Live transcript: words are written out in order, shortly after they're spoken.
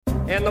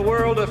in the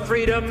world of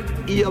freedom.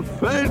 Ihr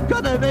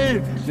Völker der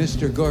Welt.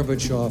 Mr.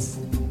 Gorbachev,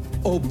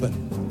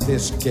 open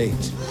this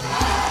gate.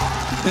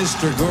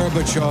 Mr.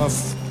 Gorbachev,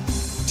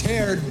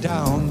 tear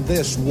down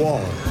this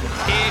wall.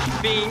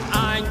 Ich bin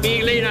ein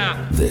Berliner.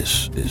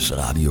 This is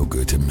Radio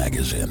Goethe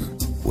Magazine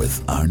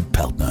with Arndt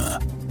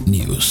Peltner.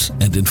 News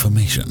and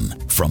information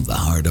from the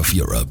heart of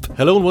Europe.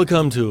 Hello and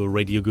welcome to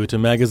Radio Goethe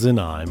Magazine.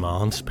 I'm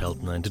Arndt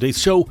Peltner. In today's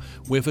show,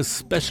 we have a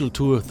special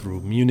tour through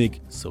Munich,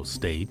 so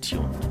stay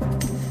tuned.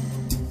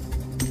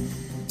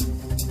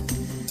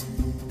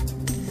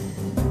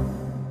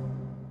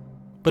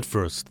 But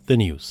first, the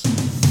news.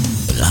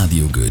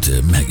 Radio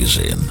Goethe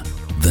Magazine.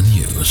 The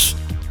news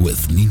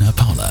with Nina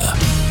Paula.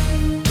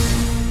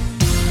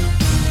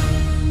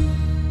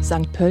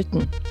 St.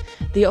 Pölten.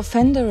 The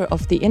offender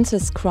of the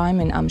incest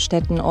crime in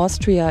Amstetten,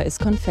 Austria, is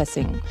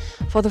confessing.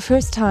 For the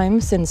first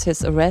time since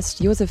his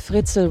arrest, Josef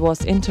Fritzl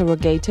was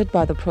interrogated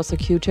by the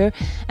prosecutor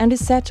and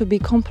is said to be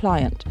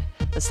compliant.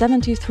 The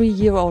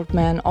 73-year-old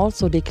man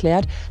also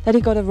declared that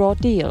he got a raw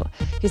deal.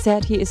 He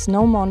said he is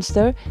no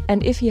monster,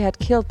 and if he had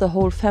killed the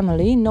whole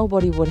family,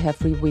 nobody would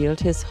have revealed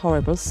his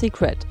horrible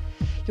secret.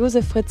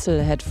 Josef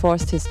Fritzl had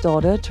forced his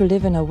daughter to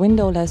live in a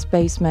windowless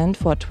basement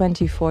for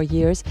 24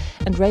 years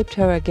and raped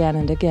her again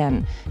and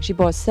again. She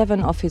bore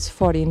 7 of his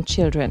 14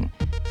 children.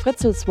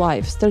 Fritzl's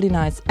wife still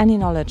denies any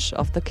knowledge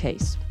of the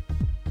case.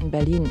 In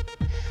Berlin,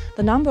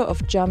 the number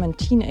of German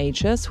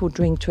teenagers who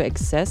drink to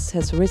excess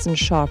has risen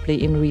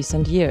sharply in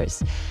recent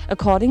years.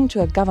 According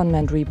to a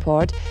government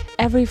report,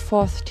 every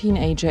 4th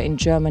teenager in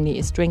Germany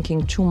is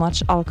drinking too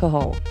much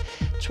alcohol.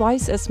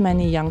 Twice as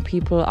many young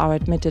people are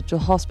admitted to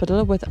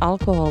hospital with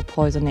alcohol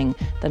poisoning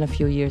than a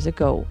few years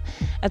ago.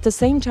 At the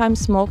same time,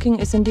 smoking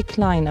is in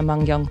decline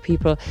among young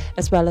people,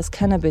 as well as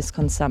cannabis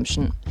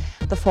consumption.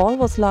 The fall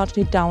was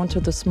largely down to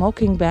the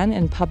smoking ban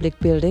in public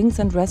buildings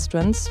and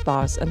restaurants,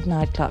 bars and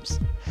nightclubs.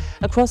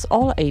 Across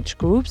all age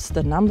groups,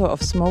 the number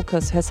of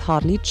smokers has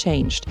hardly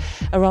changed.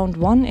 Around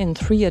 1 in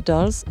 3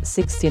 adults,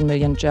 16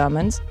 million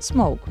Germans,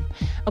 smoke.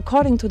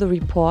 According to the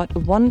report,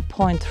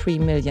 1.3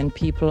 million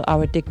people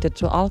are addicted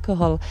to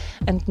alcohol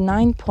and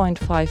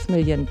 9.5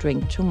 million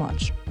drink too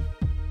much.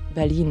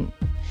 Berlin.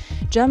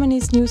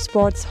 Germany's new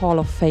Sports Hall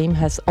of Fame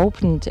has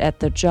opened at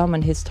the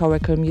German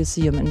Historical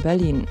Museum in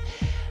Berlin.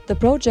 The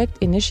project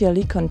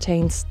initially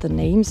contains the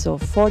names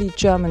of 40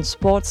 German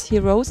sports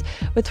heroes,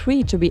 with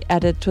 3 to be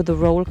added to the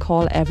roll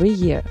call every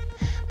year.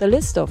 The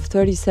list of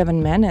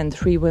 37 men and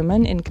 3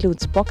 women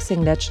includes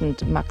boxing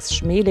legend Max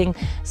Schmeling,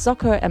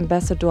 soccer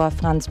ambassador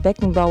Franz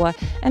Beckenbauer,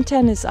 and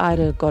tennis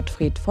idol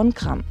Gottfried von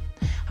Cramm.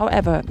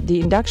 However, the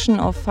induction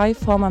of 5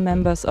 former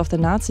members of the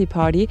Nazi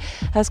Party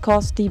has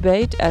caused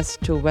debate as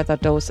to whether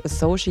those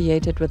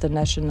associated with the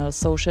National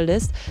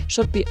Socialists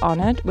should be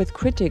honored, with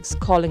critics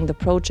calling the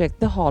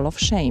project the Hall of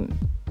Shame.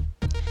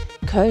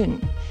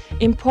 Köln.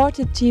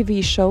 Imported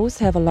TV shows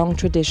have a long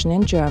tradition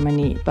in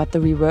Germany, but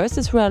the reverse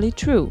is rarely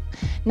true.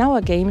 Now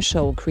a game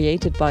show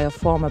created by a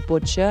former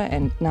butcher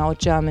and now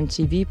German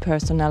TV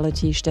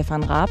personality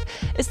Stefan Raab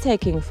is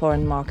taking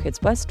foreign markets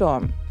by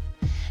storm.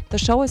 The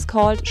show is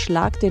called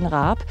Schlag den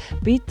Raab,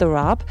 Beat the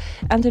Raab,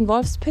 and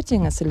involves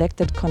pitting a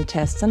selected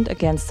contestant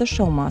against the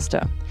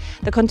showmaster.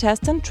 The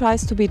contestant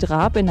tries to beat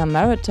Raab in a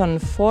marathon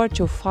 4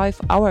 to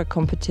 5 hour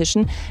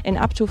competition in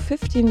up to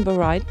 15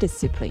 varied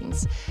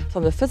disciplines.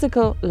 From the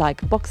physical,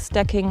 like box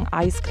stacking,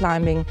 ice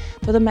climbing,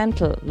 to the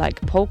mental, like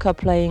poker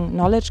playing,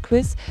 knowledge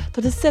quiz,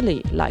 to the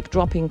silly, like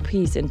dropping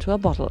peas into a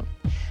bottle.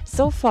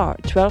 So far,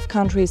 12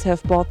 countries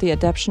have bought the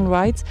adaptation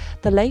rights.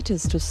 The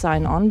latest to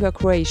sign on were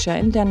Croatia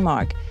and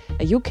Denmark.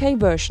 A UK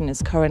version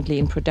is currently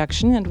in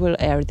production and will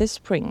air this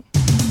spring.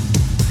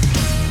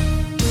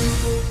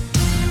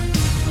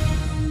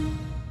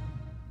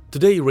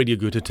 Today, Radio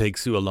Goethe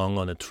takes you along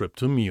on a trip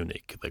to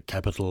Munich, the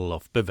capital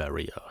of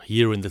Bavaria.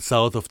 Here in the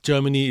south of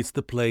Germany, it's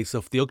the place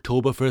of the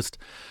Oktoberfest.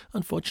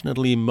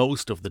 Unfortunately,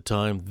 most of the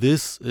time,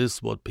 this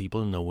is what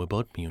people know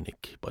about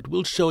Munich. But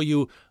we'll show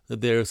you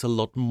that there's a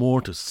lot more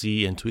to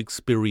see and to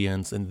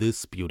experience in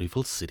this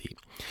beautiful city.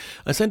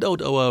 I sent out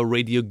our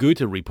Radio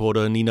Goethe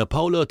reporter Nina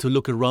Paula to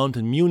look around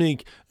in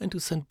Munich and to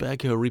send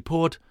back her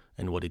report.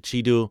 And what did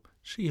she do?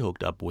 She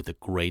hooked up with a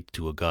great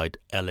tour guide,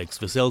 Alex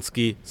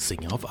Wieselski,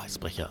 singer of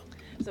Eisbrecher.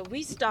 So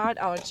we start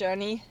our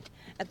journey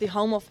at the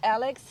home of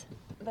Alex,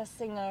 the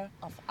singer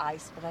of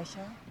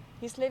Eisbrecher.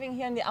 He's living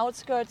here in the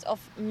outskirts of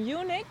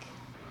Munich,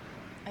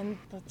 and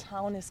the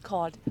town is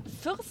called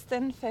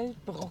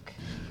Fürstenfeldbruck.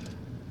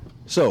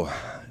 So,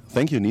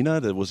 thank you, Nina.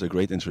 That was a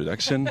great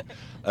introduction.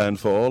 And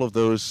for all of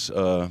those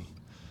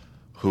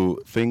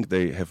who think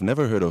they have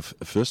never heard of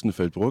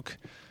Fürstenfeldbruck,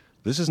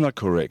 this is not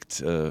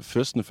correct.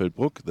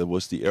 Fürstenfeldbruck, that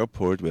was the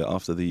airport where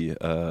after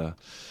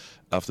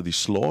the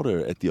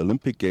slaughter at the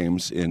Olympic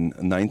Games in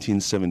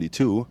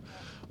 1972,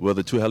 where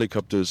the 2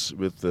 helicopters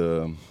with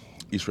the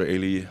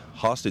Israeli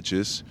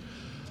hostages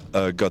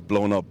got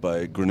blown up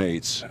by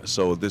grenades.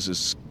 So this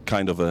is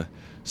kind of a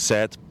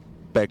sad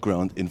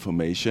background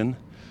information.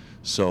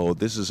 So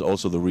this is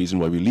also the reason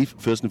why we leave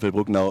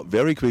Fürstenfeldbruck now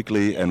very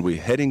quickly, and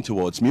we're heading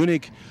towards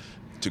Munich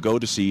to go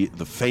to see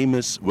the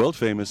famous,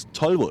 world-famous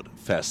Tollwood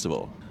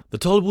Festival. The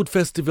Tollwood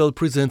Festival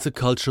presents a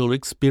cultural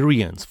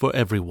experience for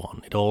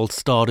everyone. It all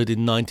started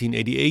in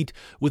 1988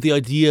 with the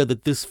idea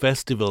that this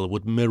festival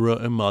would mirror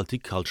a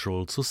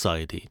multicultural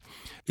society.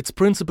 Its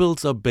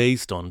principles are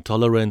based on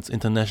tolerance,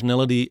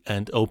 internationality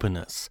and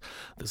openness.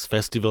 This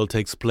festival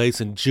takes place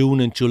in June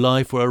and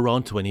July for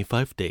around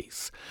 25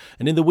 days.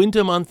 And in the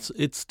winter months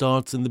it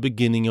starts in the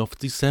beginning of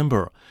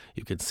December.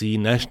 You can see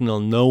national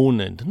known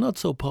and not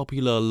so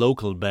popular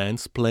local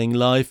bands playing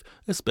live,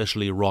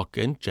 especially rock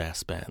and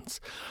jazz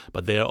bands.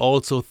 But there are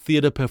also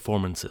theater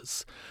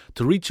performances.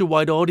 To reach a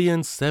wide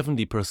audience,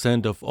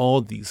 70% of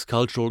all these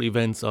cultural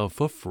events are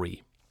for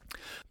free.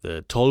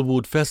 The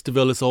Tollwood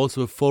Festival is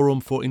also a forum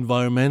for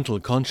environmental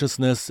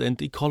consciousness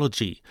and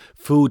ecology.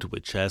 Food,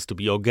 which has to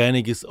be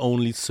organic, is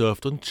only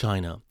served on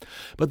China.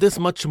 But there's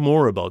much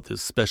more about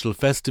this special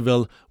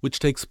festival, which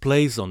takes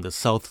place on the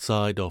south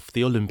side of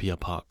the Olympia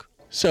Park.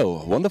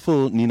 So,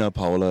 wonderful Nina,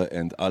 Paula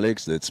and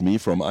Alex, that's me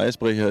from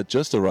Eisbrecher,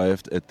 just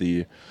arrived at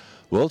the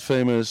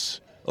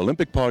world-famous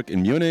Olympic Park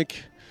in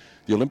Munich.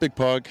 The Olympic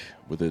Park,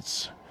 with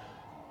its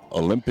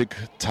Olympic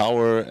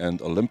Tower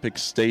and Olympic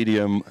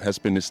Stadium, has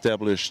been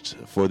established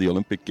for the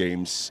Olympic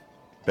Games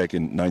back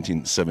in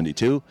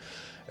 1972.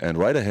 And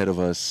right ahead of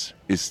us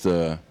is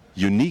the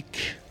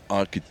unique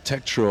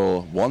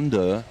architectural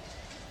wonder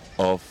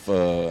of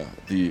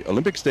the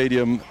Olympic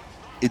Stadium.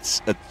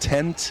 It's a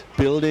tent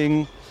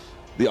building.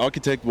 The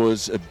architect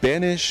was a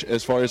Danish,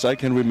 as far as I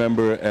can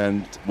remember,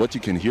 and what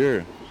you can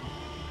hear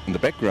in the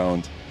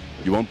background,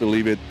 you won't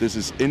believe it, this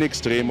is In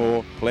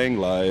Extremo playing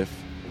live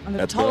on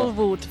the at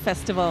Tollwood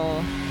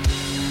Festival.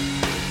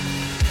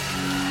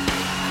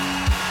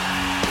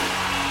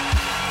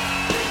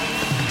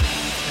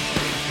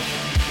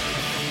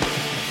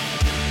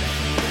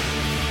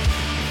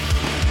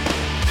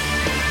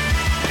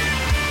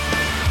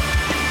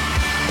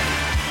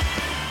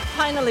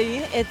 Finally,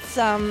 it's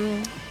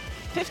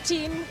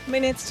 15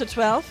 minutes to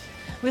 12.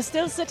 We're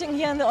still sitting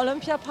here in the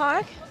Olympia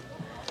Park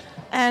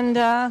and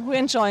we're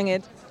enjoying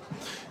it.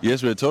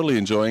 Yes, we're totally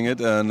enjoying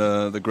it, and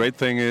the great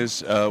thing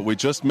is we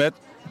just met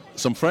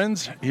some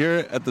friends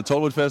here at the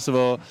Tollwood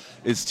Festival.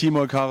 It's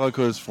Timur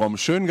Karakus from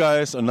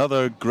Schöngeist,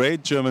 another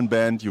great German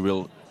band you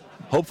will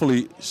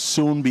hopefully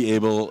soon be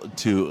able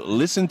to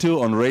listen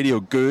to on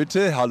Radio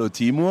Goethe. Hallo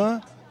Timur.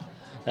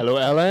 Hello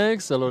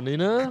Alex, hello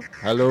Nina,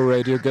 hello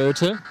Radio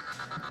Goethe.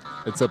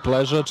 It's a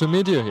pleasure to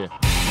meet you here.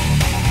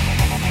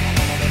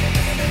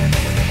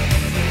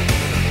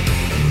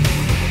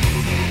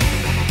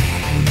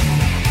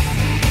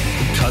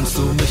 Kannst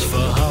du mich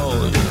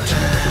verhauen,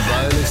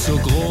 weil ich so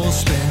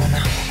groß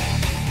bin?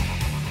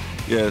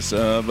 Yes,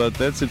 but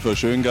that's it for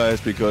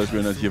Schöngeist, because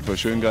we're not here for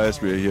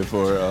Schöngeist, we're here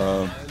for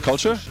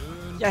culture.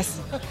 Yes.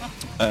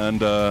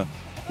 And,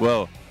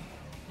 well,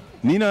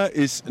 Nina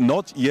is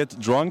not yet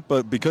drunk,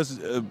 but because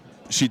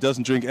she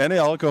doesn't drink any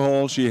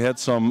alcohol, she had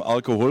some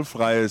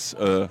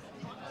alcoholfreies,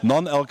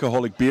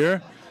 non-alcoholic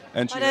beer.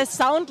 And But I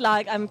sound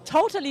like I'm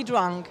totally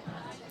drunk.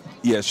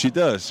 Yes, she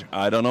does.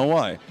 I don't know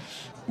why.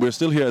 We're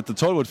still here at the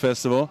Tollwood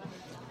Festival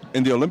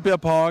in the Olympia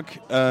Park,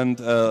 and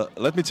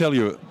let me tell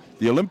you,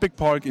 the Olympic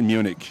Park in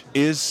Munich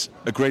is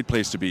a great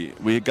place to be.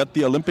 We got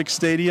the Olympic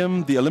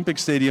Stadium. The Olympic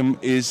Stadium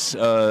is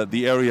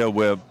the area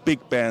where big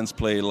bands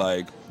play,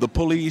 like The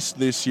Police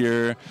this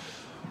year.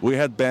 We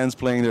had bands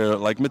playing there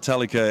like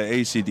Metallica,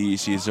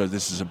 AC/DC, so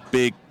this is a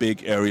big,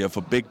 big area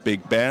for big,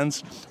 big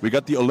bands. We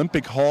got the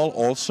Olympic Hall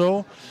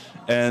also,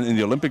 and in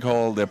the Olympic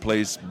Hall there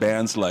plays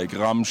bands like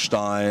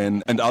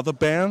Rammstein and other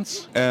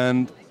bands.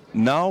 And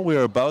now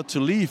we're about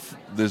to leave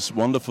this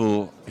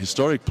wonderful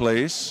historic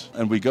place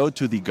and we go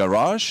to the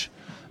Garage.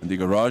 And the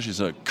Garage is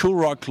a cool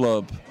rock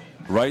club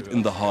right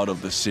in the heart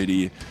of the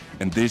city.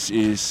 And this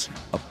is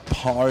a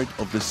part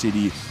of the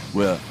city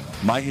where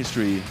my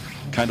history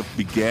kind of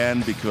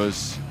began,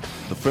 because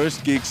the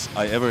first gigs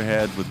I ever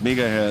had with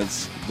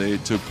Megaheads, they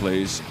took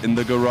place in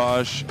the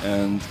Garage,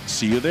 and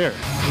see you there.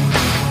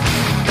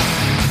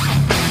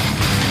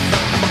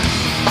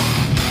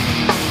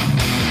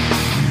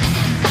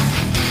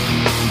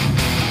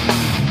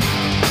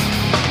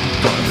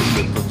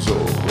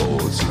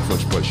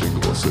 Versprechen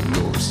große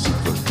Lust, sie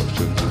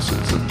versprechen süße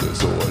Sünde,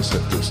 so als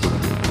hättest du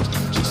gewusst.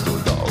 Stehst du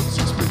da und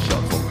siehst mich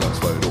an von ganz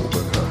weit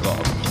oben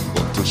herab,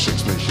 und du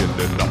schickst mich in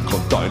den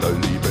Abgrund deiner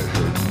Liebe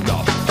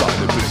hinab.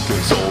 Deine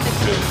Blicke so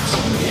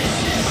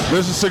wild.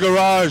 This is the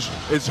Garage.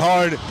 It's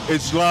hard,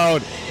 it's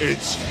loud,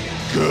 it's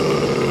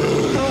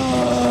good.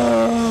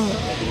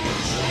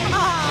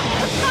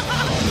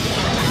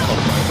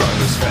 Mein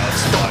kleines Herz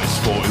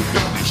weiß wohl,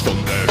 wie die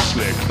Stunde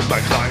schlägt.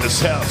 Mein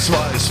kleines Herz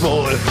weiß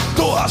wohl,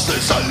 du hast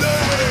es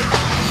erlebt.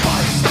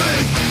 Reiß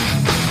mich,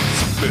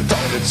 zieh mir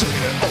deine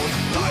Zähne und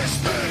reiß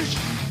mich.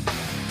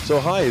 So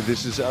hi,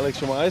 this is Alex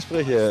from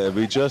Eisbrecher.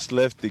 We just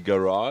left the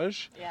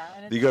Garage. Yeah,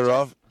 and The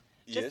Garage.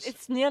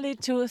 It's nearly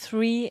to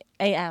 3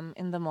 a.m.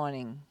 in the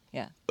morning.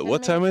 Yeah.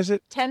 What time is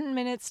it? 10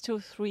 minutes to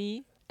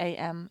 3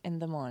 a.m. in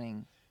the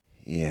morning.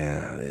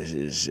 Yeah, this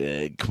is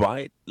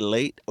quite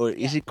late, or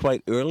is it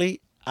quite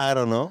early? I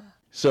don't know.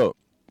 So,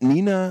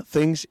 Nina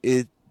thinks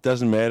it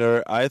doesn't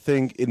matter. I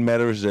think it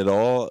matters at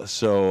all.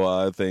 So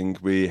I think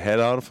we head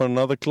out for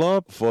another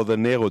club, for the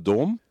Nero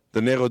Dome.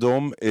 The Nero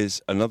Dome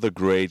is another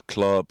great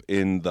club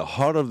in the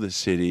heart of the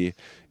city.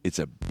 It's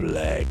a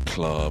black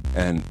club,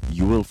 and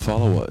you will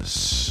follow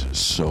us.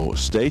 So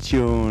stay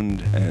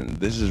tuned. And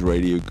this is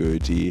Radio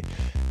Goethe,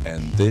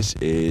 and this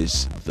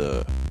is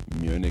the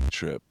Munich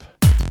trip.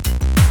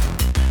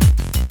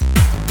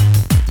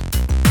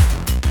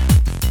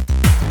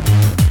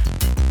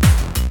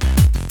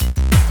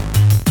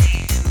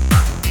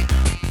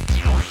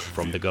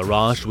 From the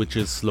garage, which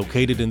is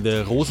located in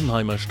the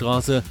Rosenheimer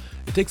Straße,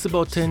 it takes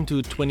about 10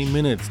 to 20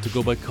 minutes to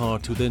go by car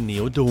to the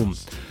Neo Dome.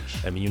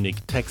 A Munich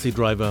taxi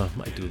driver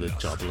might do the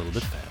job a little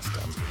bit faster.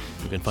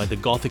 You can find the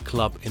Gothic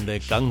Club in the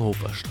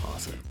Ganghofer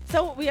Straße.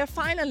 So we are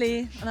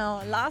finally on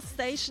our last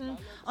station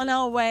on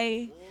our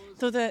way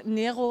to the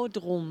Nero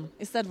Dome.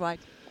 Is that right?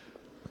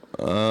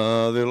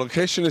 The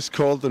location is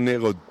called the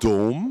Nero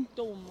Dome.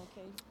 Dome,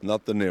 okay.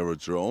 Not the Nero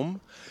Drome.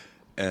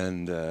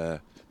 And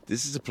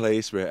this is a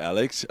place where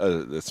Alex,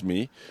 that's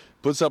me,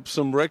 puts up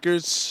some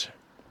records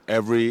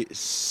every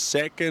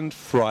second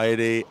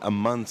Friday a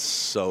month.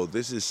 So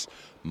this is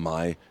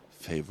my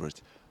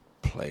favorite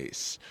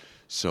place.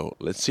 So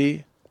let's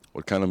see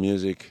what kind of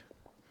music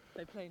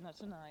they play not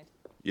tonight.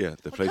 Yeah,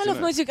 they play What kind tonight.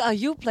 of music are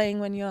you playing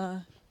when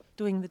you're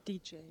doing the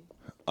DJ?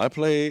 I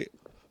play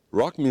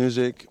rock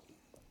music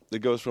that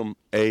goes from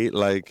A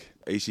like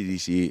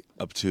AC/DC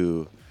up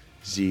to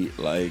Z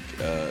like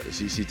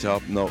ZZ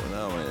Top. No,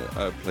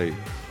 I play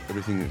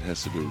everything that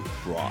has to do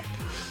with rock.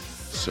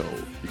 So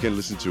you can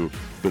listen to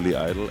Billy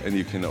Idol and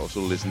you can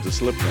also listen to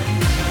Slipknot.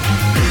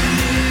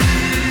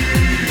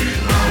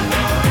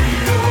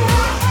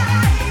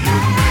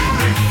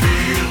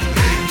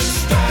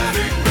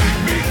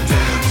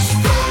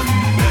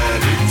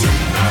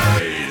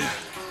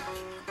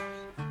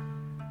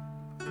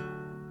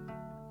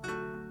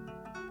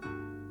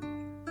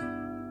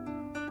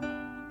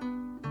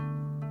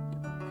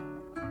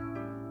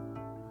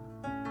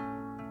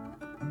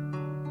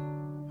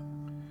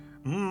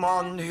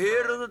 Man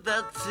hört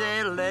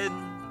erzählen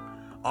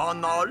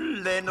an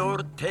allen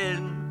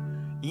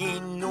Orten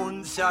in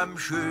unserem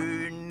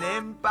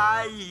schönen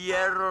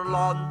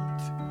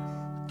Bayerland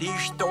die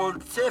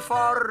stolze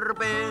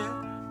Farbe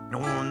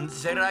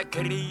unserer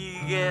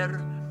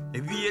Krieger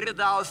wird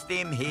aus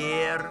dem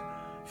Heer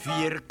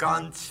für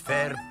ganz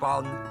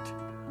verbannt.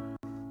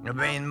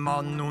 Wenn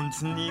man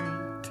uns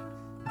nimmt,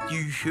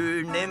 die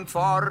schönen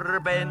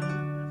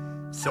Farben,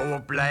 so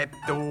bleibt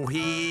doch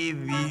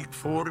ewig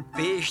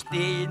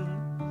fortbestehen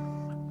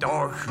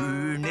das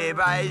schöne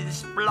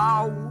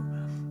Weiß-Blau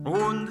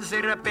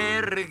unserer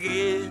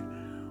Berge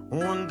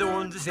und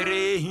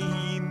unsere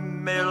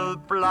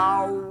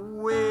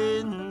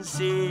himmelblauen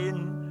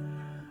Seen.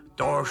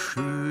 Das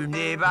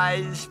schöne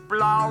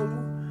Weiß-Blau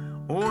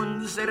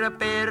unserer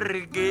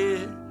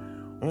Berge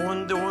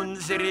und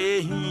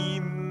unsere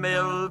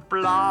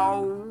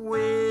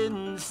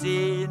himmelblauen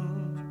Seen.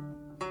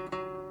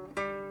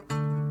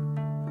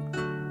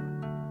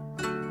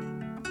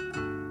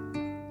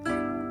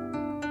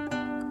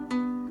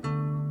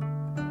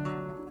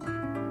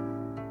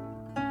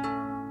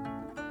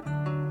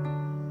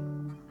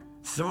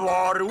 Es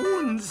war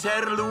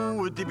unser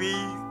Ludwig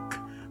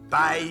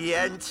bei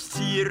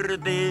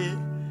Zierde,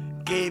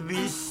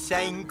 gewiss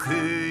ein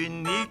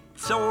König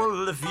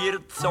Zoll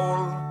für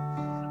Zoll,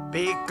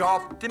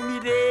 begabt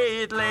mit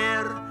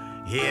edler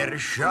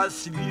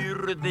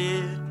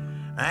Herrscherswürde,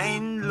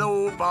 ein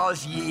Lob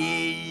aus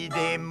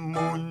jedem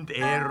Mund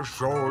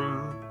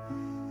erscholl.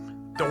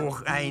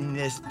 Doch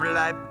eines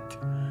bleibt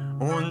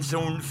uns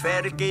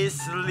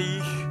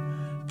unvergesslich,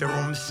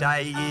 drum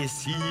sei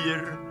es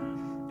hier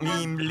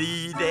im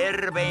Lied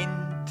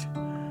erwähnt,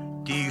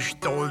 die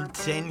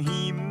stolzen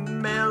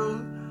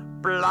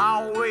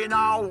himmelblauen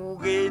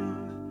Augen,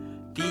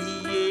 die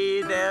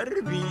jeder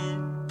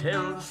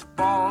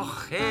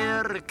Wittelsbach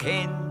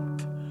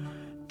erkennt.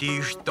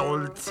 Die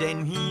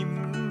stolzen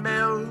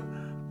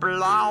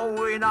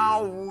himmelblauen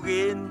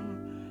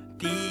Augen,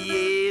 die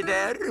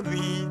jeder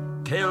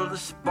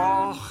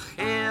Wittelsbach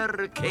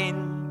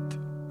erkennt.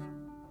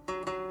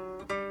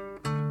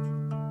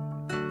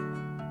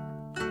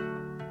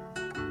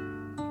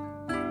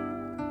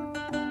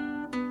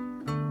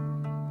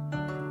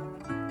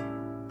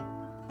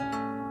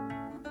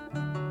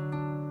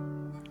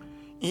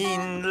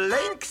 In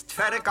längst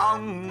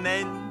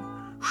vergangenen,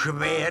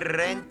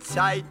 schweren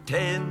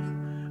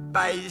Zeiten,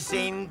 bei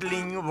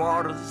Sendling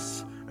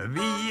war's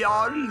wie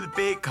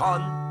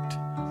allbekannt,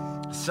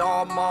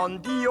 sah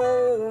man die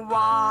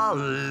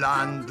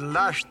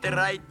Oberlandler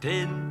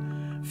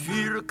streiten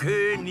für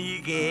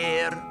König,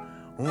 Heer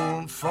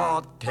und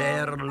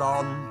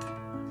Vaterland.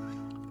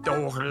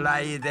 Doch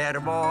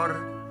leider war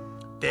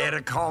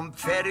der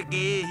Kampf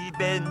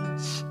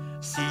vergebens,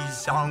 sie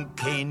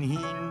sanken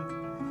hin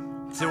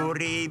zur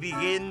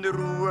ewigen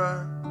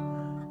Ruhe.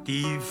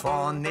 Die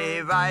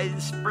Fahne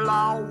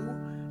weiß-blau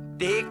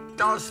deckt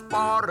das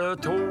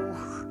Bahrtuch,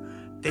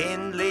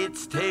 den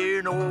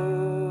letzten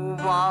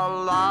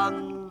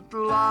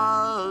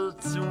Oberlandler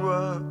zu.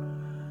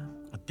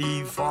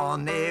 Die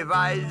Fahne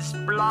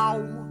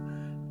weiß-blau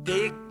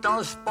deckt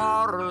das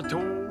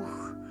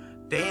Bahrtuch,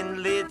 den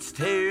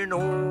letzten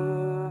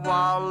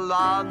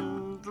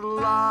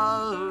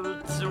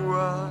Oberlandler zu.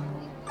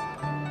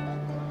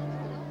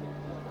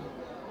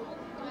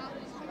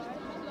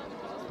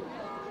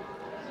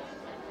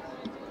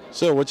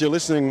 So what you're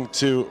listening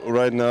to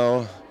right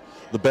now,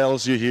 the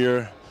bells you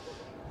hear,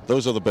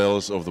 those are the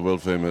bells of the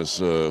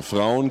world-famous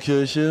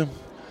Frauenkirche.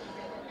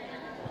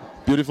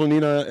 Beautiful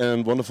Nina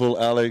and wonderful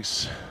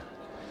Alex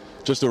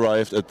just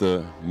arrived at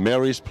the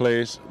Mary's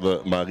Place, the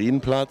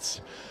Marienplatz.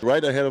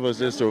 Right ahead of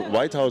us is the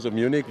White House of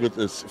Munich with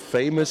this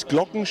famous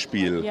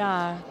Glockenspiel.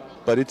 Yeah.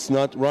 But it's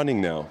not running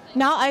now.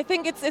 Now I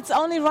think it's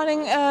only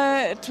running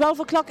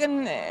 12 o'clock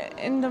in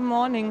the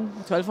morning.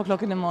 12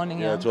 o'clock in the morning,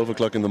 yeah. 12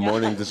 o'clock in the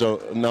morning.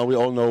 So now we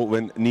all know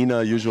when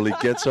Nina usually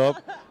gets up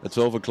at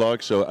 12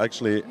 o'clock. So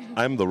actually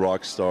I'm the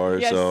rock star.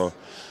 Yes.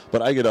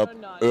 But I get up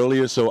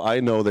earlier, so I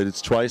know that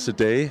it's twice a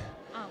day.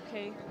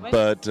 Okay.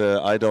 But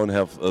I don't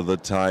have the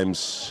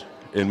times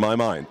in my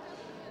mind.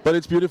 But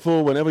it's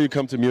beautiful. Whenever you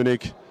come to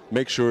Munich,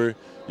 make sure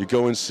you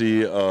go and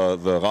see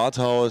the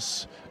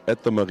Rathaus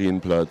at the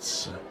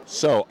Marienplatz.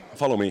 So,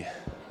 follow me.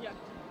 Yeah.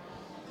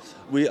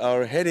 We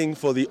are heading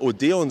for the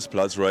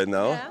Odeonsplatz right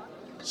now. Yeah.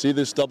 See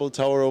this double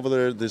tower over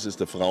there? This is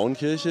the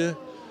Frauenkirche.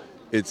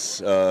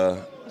 It's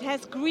it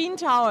has green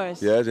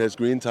towers. yeah, it has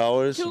green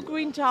towers. 2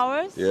 green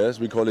towers. Yes,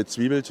 we call it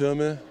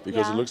Zwiebeltürme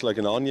because Yeah. it looks like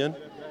an onion.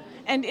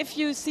 And if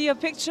you see a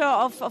picture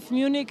of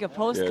Munich, a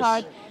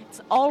postcard,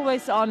 it's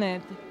always on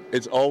it.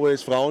 It's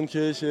always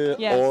Frauenkirche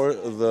Yes. or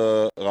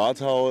the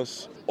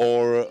Rathaus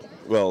or,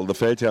 well, the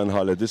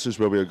Feldherrnhalle. This is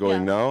where we are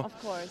going now.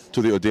 Of course.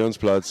 To the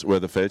Odeonsplatz where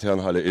the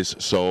Feldherrnhalle is.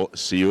 So,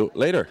 see you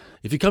later.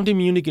 If you come to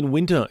Munich in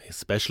winter,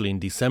 especially in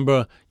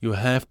December, you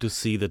have to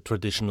see the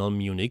traditional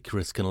Munich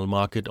Christkindl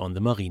market on the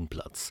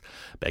Marienplatz.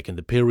 Back in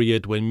the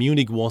period when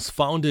Munich was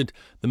founded,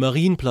 the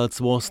Marienplatz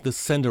was the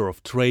center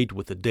of trade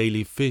with the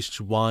daily fish,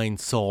 wine,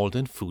 salt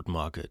and food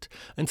market.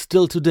 And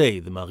still today,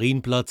 the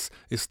Marienplatz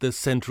is the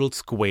central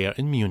square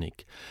in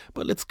Munich.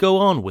 But let's go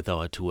on with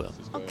our tour.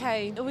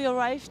 Okay, we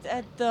arrived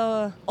at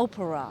the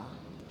opera.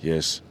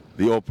 Yes,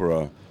 the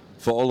opera.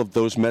 For all of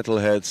those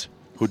metalheads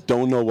who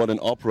don't know what an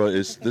opera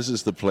is, this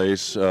is the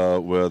place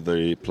where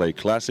they play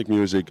classic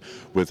music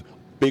with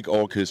big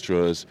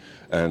orchestras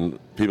and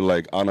people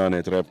like Anna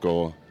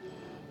Netrebko.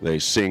 They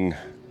sing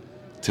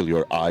till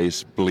your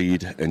eyes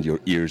bleed and your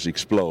ears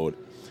explode.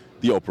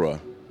 The opera.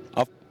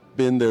 I've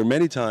been there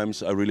many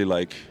times. I really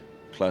like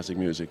classic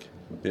music.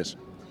 Yes.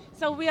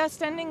 So we are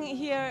standing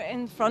here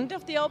in front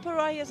of the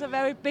opera. Here's a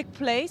very big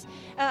place.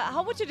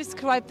 How would you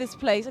describe this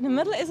place? In the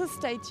middle is a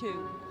statue.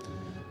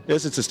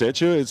 Yes, it's a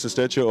statue. It's a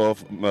statue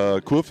of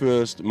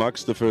Kurfürst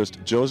Max I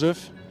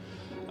Joseph.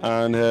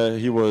 And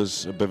he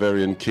was a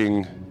Bavarian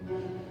king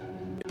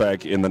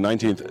back in the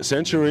 19th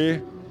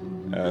century.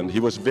 And he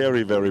was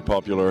very, very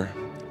popular.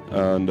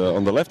 And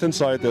on the left-hand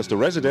side, there's the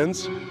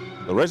residence.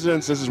 The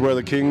residence, this is where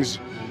the kings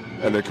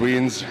and the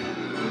queens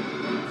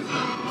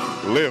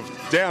lived.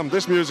 Damn,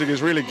 this music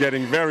is really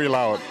getting very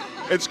loud.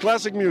 It's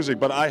classic music,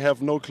 but I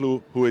have no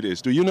clue who it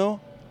is. Do you know?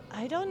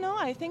 I don't know.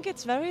 I think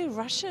it's very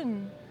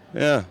Russian.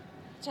 Yeah.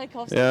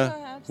 Tchaikovsky, Yeah.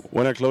 perhaps.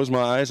 When I close my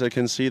eyes, I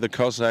can see the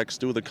Cossacks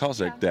do the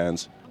Cossack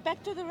dance.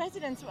 Back to the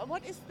residence.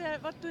 What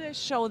do they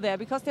show there?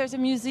 Because there's a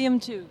museum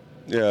too.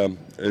 Yeah,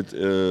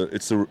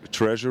 it's the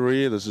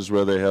treasury. This is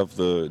where they have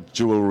the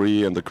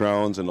jewelry and the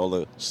crowns and all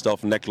the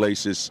stuff,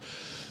 necklaces,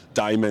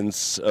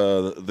 diamonds,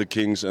 the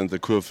kings and the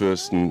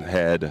Kurfürsten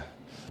had.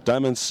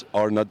 Diamonds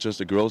are not just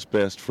a girl's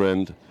best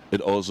friend,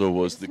 it also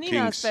was the Nina's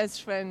king's.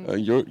 best friend.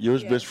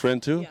 Yours best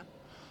friend too? Yeah.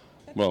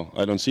 Well,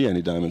 I don't see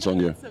any diamonds on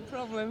you. That's a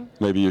problem.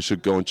 Maybe you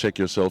should go and check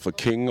yourself a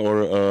king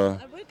or...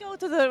 I will go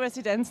to the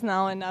residence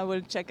now and I will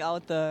check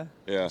out the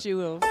Yeah.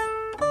 jewels.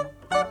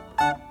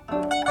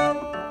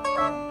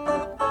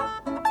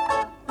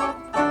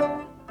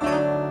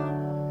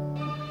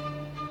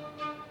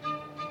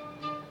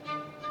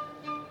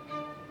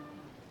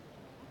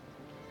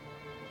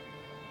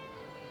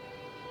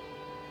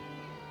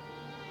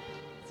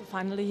 So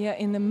finally here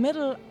in the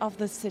middle of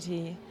the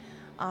city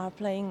are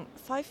playing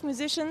 5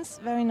 musicians,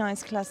 very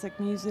nice classic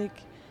music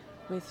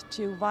with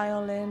 2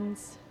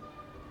 violins,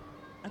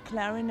 a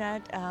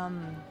clarinet, a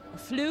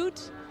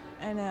flute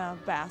and a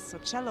bass or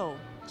cello.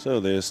 So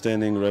they're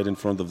standing right in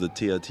front of the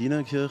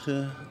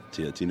Theatinerkirche.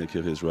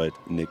 Theatinerkirche is right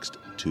next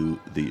to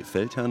the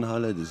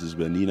Feldherrnhalle. This is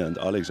where Nina and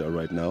Alex are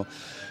right now.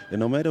 And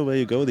no matter where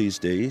you go these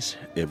days,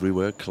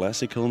 everywhere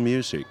classical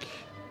music.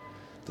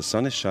 The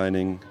sun is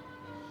shining,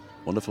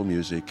 wonderful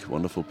music,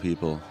 wonderful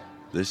people.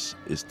 This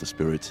is the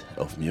spirit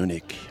of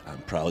Munich.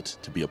 I'm proud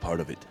to be a part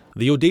of it.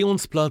 The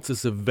Odeonsplatz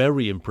is a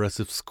very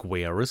impressive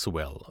square as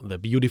well. The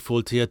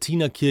beautiful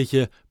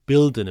Theatinerkirche,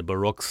 built in a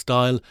Baroque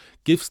style,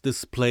 gives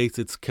this place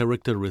its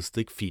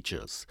characteristic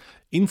features.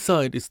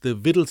 Inside is the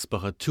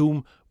Wittelsbacher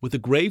tomb with the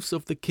graves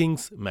of the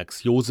kings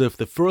Max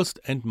Joseph I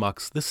and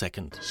Max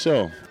II.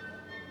 So,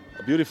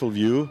 a beautiful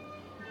view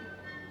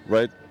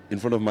right in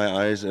front of my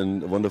eyes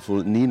and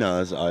wonderful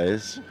Nina's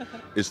eyes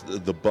is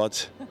the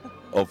butt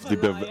of the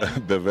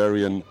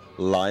Bavarian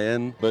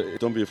lion, but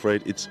don't be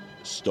afraid, it's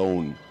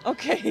stone.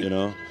 Okay. You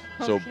know,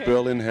 so Okay.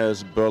 Berlin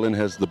has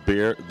the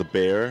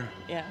bear.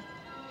 Yeah.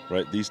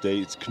 Right, these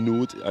days it's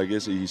Knut. I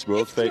guess he's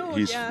world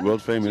Knut,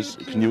 world famous.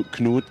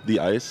 Knut the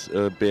ice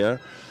bear,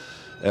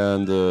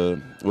 and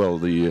the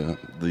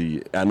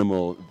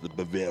animal, the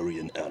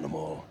Bavarian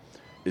animal,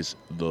 is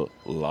the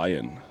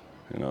lion.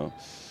 You know,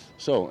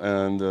 so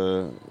and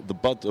the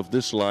butt of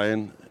this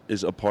lion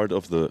is a part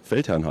of the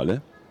Feldherrnhalle.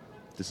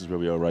 This is where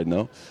we are right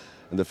now,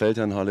 and the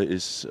Feldherrnhalle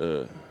is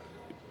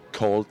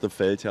called the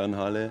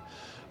Feldherrnhalle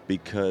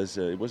because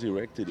it was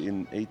erected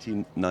in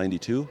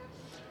 1892.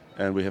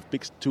 And we have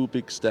two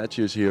big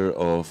statues here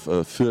of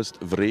Fürst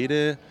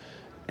Wrede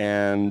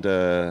and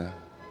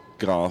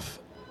Graf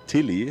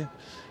Tilly,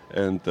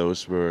 and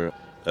those were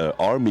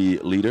army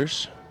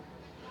leaders.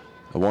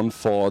 One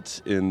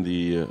fought in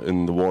the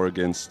war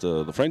against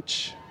the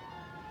French.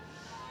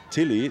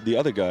 Tilly, the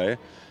other guy,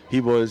 he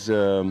was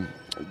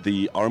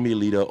the army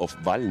leader of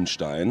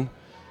Wallenstein,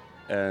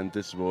 and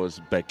this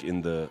was back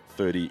in the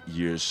 30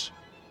 Years'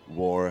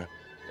 War.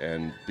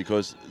 And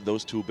because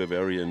those two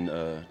Bavarian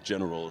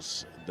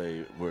generals,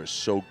 they were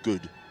so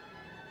good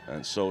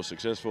and so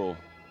successful,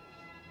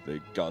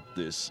 they got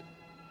this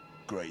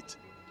great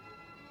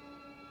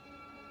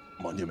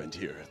monument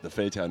here, the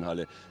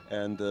Feldherrnhalle.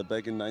 And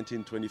back in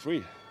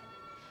 1923,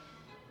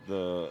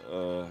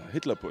 the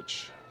Hitler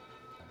Putsch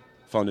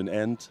found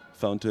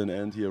to an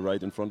end here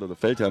right in front of the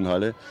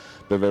Feldherrnhalle.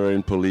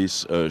 Bavarian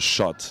police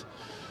shot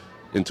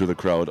into the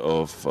crowd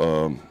of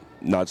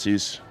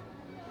Nazis,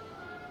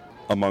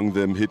 among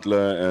them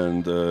Hitler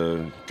and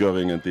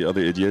Göring and the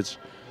other idiots.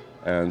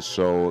 And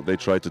so they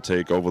tried to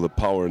take over the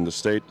power in the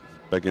state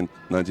back in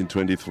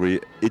 1923.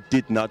 It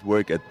did not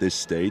work at this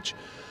stage,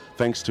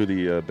 thanks to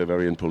the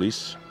Bavarian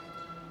police.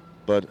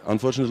 But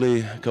unfortunately,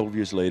 a couple of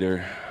years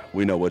later,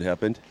 we know what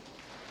happened.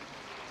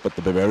 But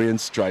the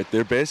Bavarians tried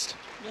their best,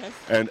 yes,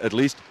 and at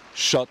least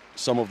shot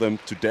some of them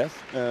to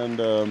death. And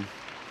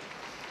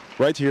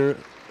right here,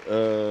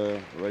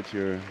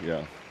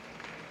 yeah,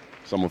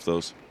 some of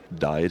those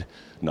died.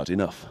 Not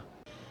enough.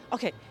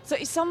 Okay, so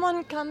if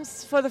someone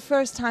comes for the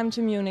first time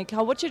to Munich,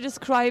 how would you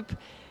describe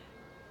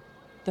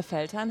the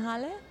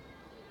Feldherrnhalle?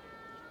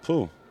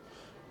 Cool.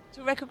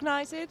 To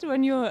recognize it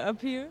when you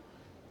appear?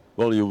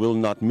 Well, you will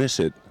not miss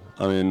it.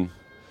 I mean,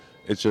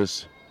 it's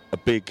just a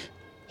big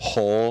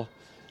hall.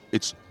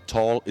 It's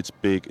tall, it's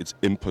big, it's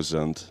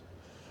imposant.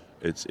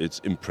 It's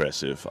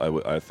impressive,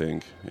 I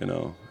think, you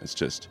know. It's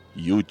just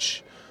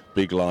huge.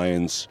 Big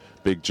lions,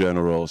 big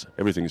generals,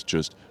 everything is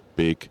just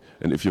big.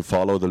 And if you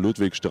follow the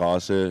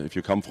Ludwigstraße, if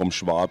you come from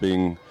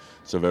Schwabing,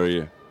 it's a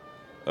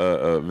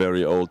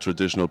very old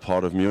traditional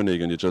part of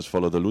Munich, and you just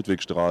follow the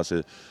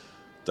Ludwigstraße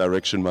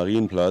direction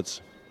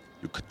Marienplatz,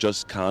 you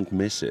just can't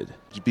miss it.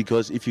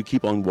 Because if you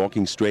keep on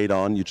walking straight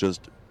on, you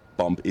just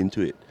bump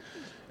into it.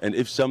 And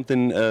if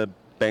something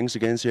bangs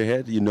against your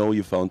head, you know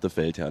you found the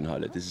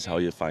Feldherrnhalle. This is how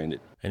you find it.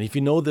 And if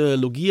you know the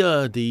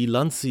Loggia dei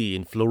Lanzi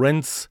in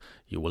Florence,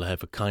 you will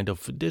have a kind of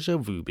déjà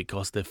vu,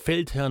 because the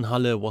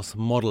Feldherrnhalle was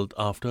modeled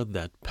after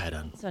that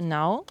pattern. So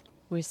now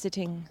we're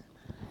sitting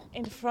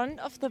in front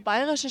of the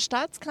Bayerische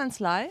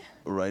Staatskanzlei.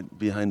 Right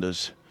behind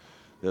us,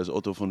 there's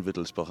Otto von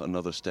Wittelsbach,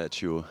 another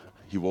statue.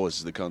 He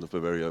was the Count of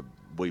Bavaria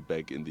way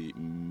back in the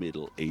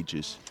Middle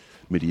Ages,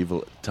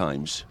 medieval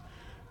times.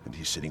 And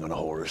he's sitting on a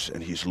horse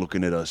and he's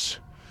looking at us.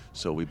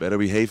 So we better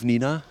behave,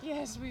 Nina.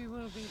 Yes, we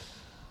will be.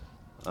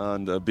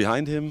 And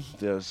behind him,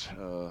 there's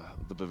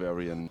the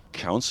Bavarian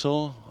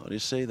Council. How do you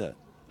say that?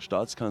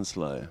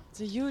 Staatskanzlei.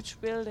 It's a huge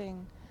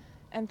building.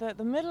 And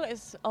the middle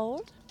is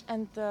old,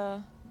 and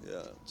the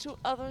two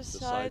other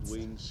sides... side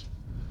wings,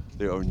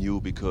 they are new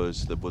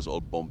because that was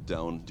all bombed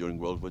down during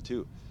World War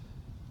II.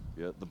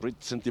 Yeah, the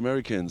Brits and the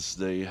Americans,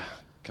 they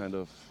kind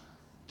of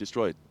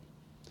destroyed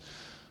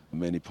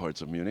many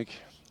parts of Munich.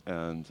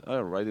 And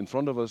right in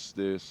front of us,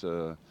 there's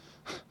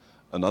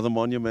another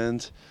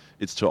monument.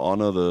 It's to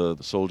honor the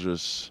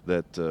soldiers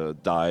that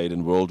died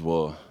in World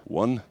War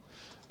I,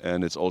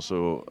 and it has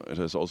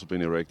also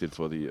been erected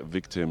for the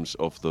victims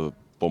of the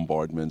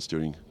bombardments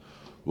during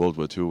World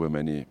War II, where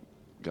many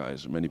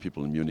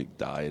people in Munich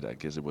died. I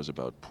guess it was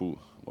about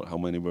how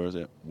many was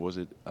it?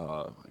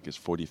 I guess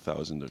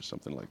 40,000 or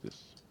something like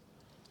this.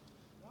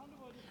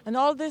 And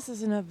all this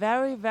is in a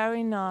very,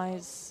 very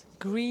nice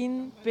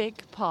green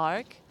big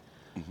park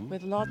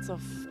with lots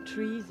of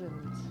trees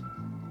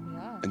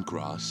and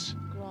grass.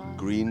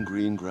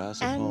 Green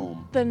grass at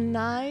home. The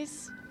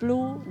nice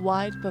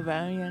blue-white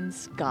Bavarian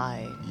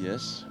sky.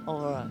 Yes.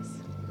 Over us.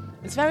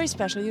 It's very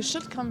special. You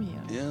should come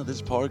here. Yeah,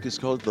 this park is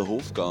called the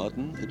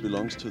Hofgarten. It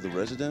belongs to the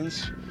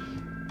residents.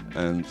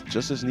 And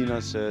just as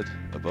Nina said,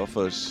 above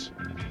us,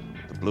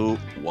 the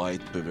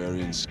blue-white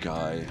Bavarian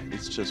sky.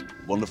 It's just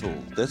wonderful.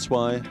 That's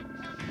why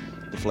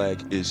the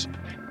flag is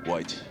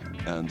white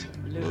and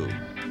blue.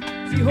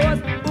 Sie hat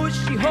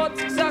Uschi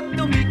hat's gesagt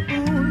und mich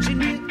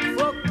ungeniert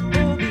gefragt,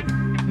 ob ich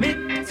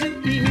mit zu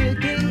ihr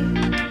geh.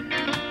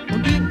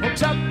 Und ich hab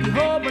gesagt, ich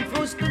hab einen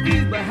Frust und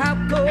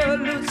überhaupt keine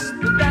Lust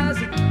und dass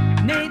ich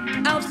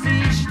nicht auf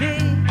sie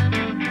steh.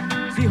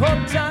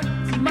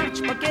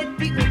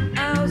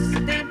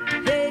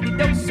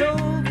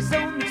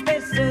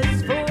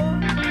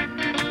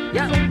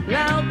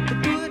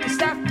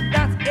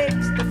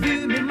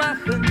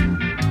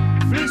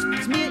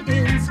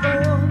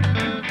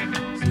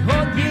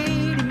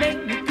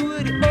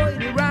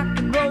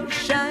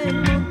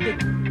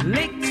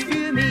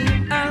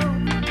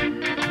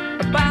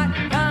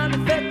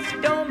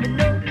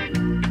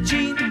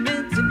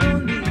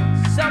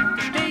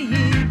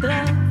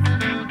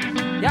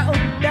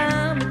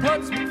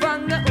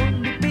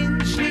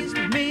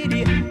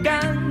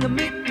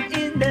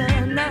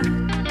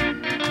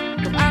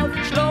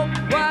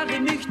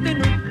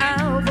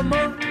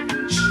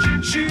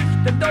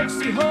 denn doch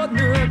sie hat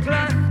nur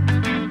gelacht.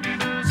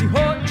 Sie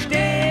hat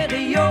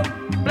Stereo,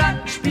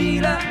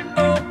 Plattenspieler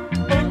und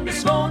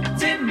das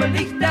Wohnzimmer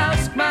Licht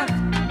ausgemacht.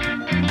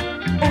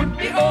 Und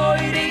die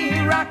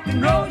eure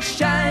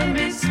Rock'n'Roll-Schein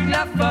ist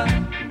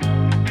gelaufen,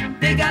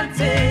 die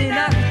ganze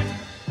Nacht.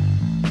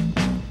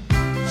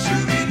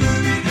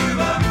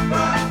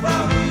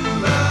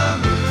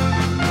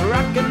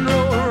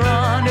 Rock'n'Roll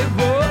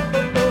rendezvous.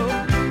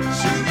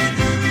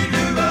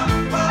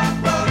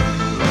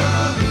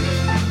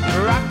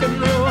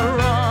 Rock'n'Roll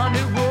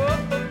rendezvous.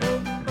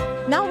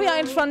 Now we are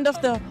in front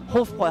of the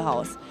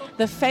Hofbräuhaus,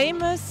 the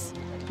famous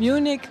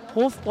Munich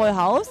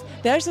Hofbräuhaus.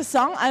 There's a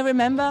song I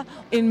remember,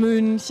 in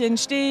München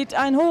steht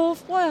ein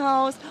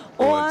Hofbräuhaus,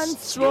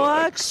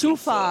 Ornsburg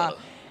Schufa.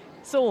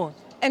 So,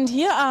 and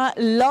here are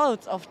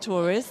loads of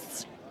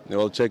tourists.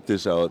 Well, check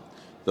this out.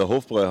 The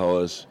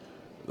Hofbräuhaus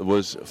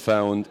was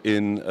found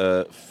in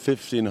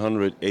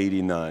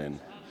 1589.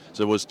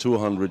 So it was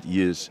 200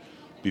 years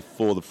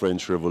before the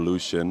French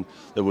Revolution.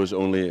 There was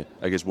only,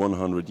 I guess,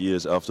 100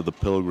 years after the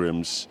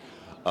Pilgrims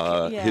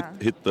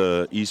hit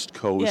the east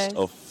coast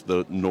of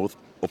North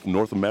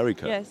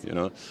America. Yes. You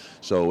know.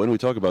 So when we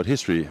talk about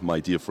history,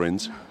 my dear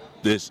friends,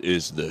 this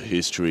is the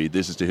history.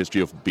 This is the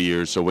history of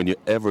beer. So when you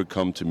ever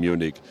come to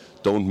Munich,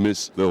 don't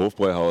miss the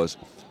Hofbräuhaus.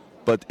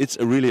 But it's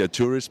really a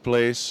tourist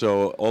place,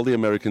 so all the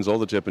Americans, all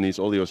the Japanese,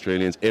 all the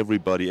Australians,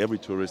 everybody, every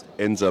tourist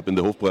ends up in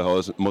the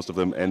Hofbräuhaus. Most of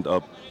them end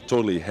up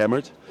totally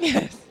hammered.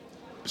 Yes.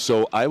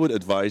 So I would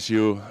advise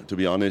you, to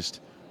be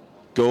honest,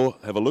 go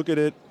have a look at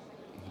it,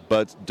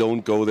 but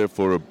don't go there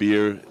for a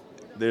beer.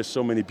 There's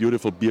so many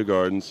beautiful beer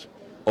gardens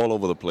all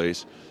over the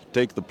place.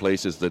 Take the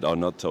places that are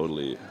not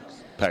totally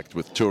packed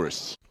with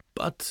tourists.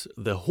 But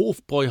the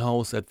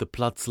Hofbräuhaus at the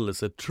Platzl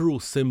is a true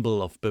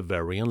symbol of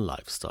Bavarian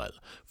lifestyle.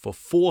 For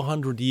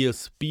 400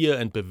 years, beer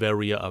and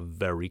Bavaria are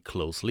very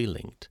closely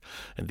linked.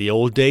 In the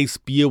old days,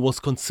 beer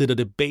was considered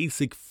a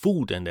basic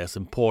food and as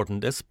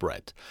important as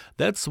bread.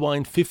 That's why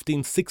in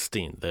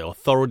 1516, the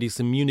authorities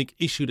in Munich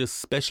issued a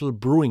special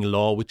brewing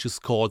law which is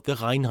called the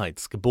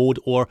Reinheitsgebot,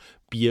 or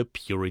Beer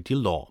Purity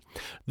Law.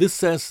 This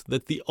says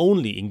that the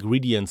only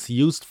ingredients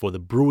used for the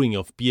brewing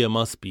of beer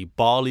must be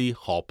barley,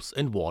 hops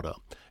and water.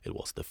 It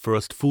was the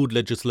first food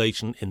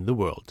legislation in the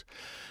world.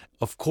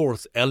 Of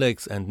course,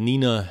 Alex and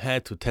Nina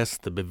had to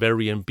test the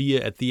Bavarian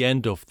beer at the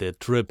end of their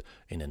trip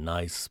in a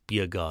nice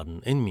beer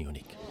garden in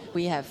Munich.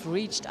 We have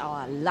reached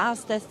our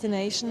last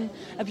destination,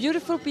 a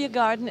beautiful beer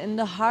garden in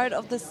the heart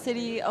of the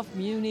city of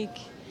Munich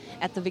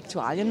at the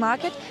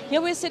Viktualienmarkt.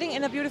 Here we're sitting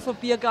in a beautiful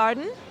beer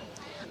garden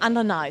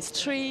under nice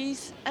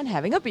trees and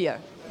having a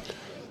beer.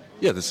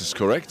 Yeah, this is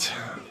correct.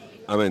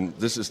 I mean,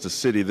 this is the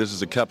city, this is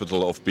the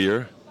capital of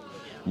beer.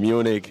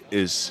 Munich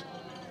is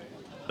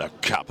the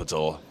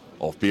capital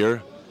of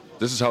beer.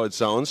 This is how it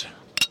sounds.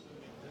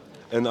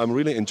 And I'm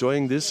really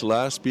enjoying this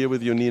last beer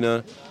with you, Nina.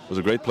 It was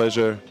a great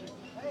pleasure.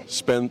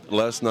 Spent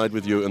last night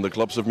with you in the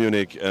clubs of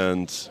Munich,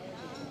 and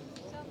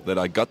that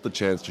I got the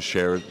chance to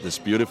share this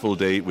beautiful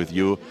day with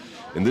you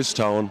in this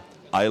town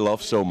I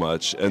love so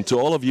much. And to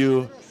all of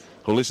you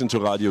who listen to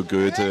Radio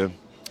Goethe,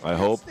 I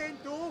hope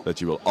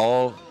that you will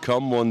all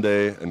come one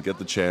day and get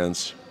the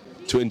chance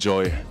to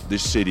enjoy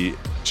this city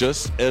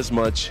just as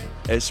much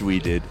as we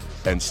did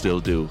and still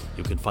do.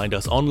 You can find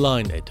us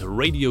online at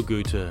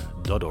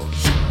radiogoethe.org.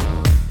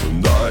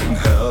 Dein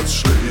Herz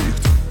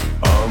schlägt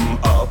am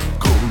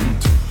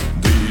Abgrund,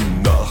 die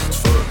Nacht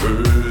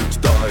verhüllt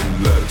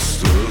dein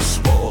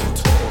letztes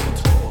Wort.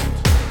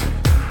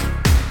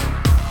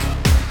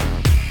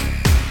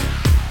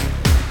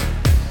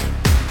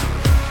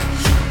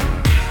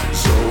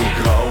 So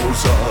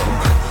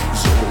grausam,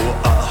 so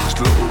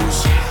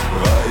achtlos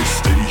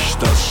reißt dich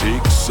das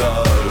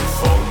Schicksal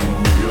von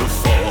mir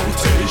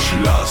fort. Ich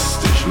lass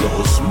dich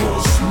los,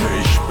 muss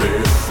mich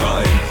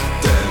befreien,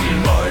 denn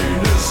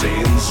meine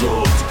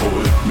Sehnsucht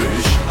holt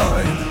mich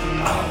ein,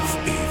 auf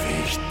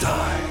ewig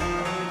dein.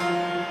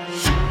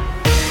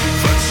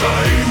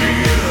 Verzeih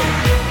mir,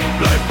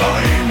 bleib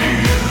bei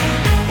mir,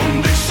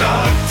 und ich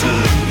sagte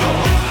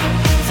noch,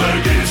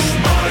 vergiss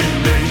mein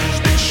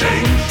nicht, ich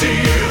schenk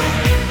dir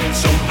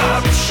zum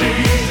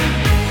Abschied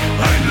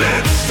ein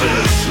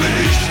letztes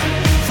Licht.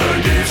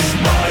 Vergiss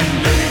mein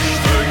nicht,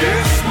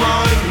 vergiss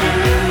mein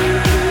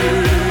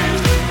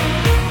nicht,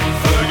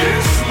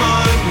 vergiss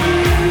mein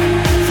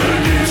nicht,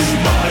 vergiss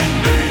mein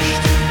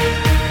nicht.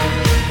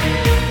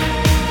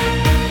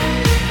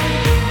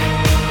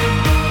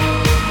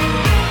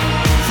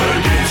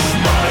 Vergiss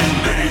mein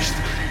nicht.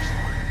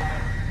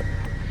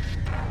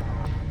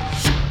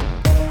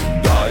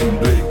 Dein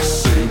Blick